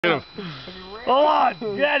Get him. Hold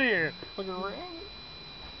on, get here. What are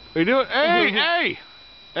you doing? Hey, hey!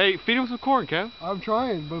 Hey, feed him some corn, Kev. I'm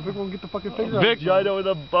trying, but Vic won't get the fucking finger Vic, out. Vic, with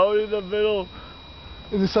a bone in the middle.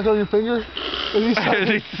 Is he sucking on your finger? Is he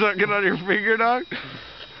sucking on your finger, dog?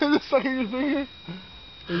 Is it sucking your finger?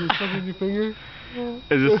 Is it sucking your finger?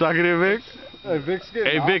 Is it sucking your Vic? Hey, Vic's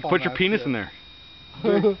getting Hey, Vic, put your penis in there.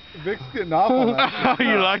 Vic's getting off on that. Oh,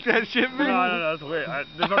 you like that shit, Vic? No, that's weird.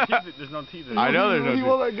 There's no teeth in it. I know there's no teeth. He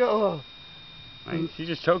won't let go, huh? He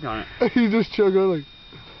just choked on it. He just choked on like...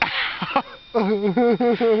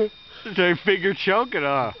 So your finger choking,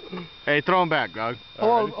 huh? Hey, throw him back, dog.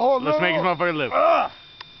 Hold on, Let's make this motherfucker live.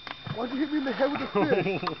 Why'd you hit me in the head with the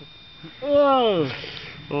fish? Oh,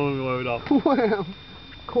 we went off. Wham!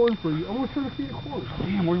 Corn for you. I'm gonna try to feed you corn.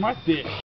 Damn, where's my fish?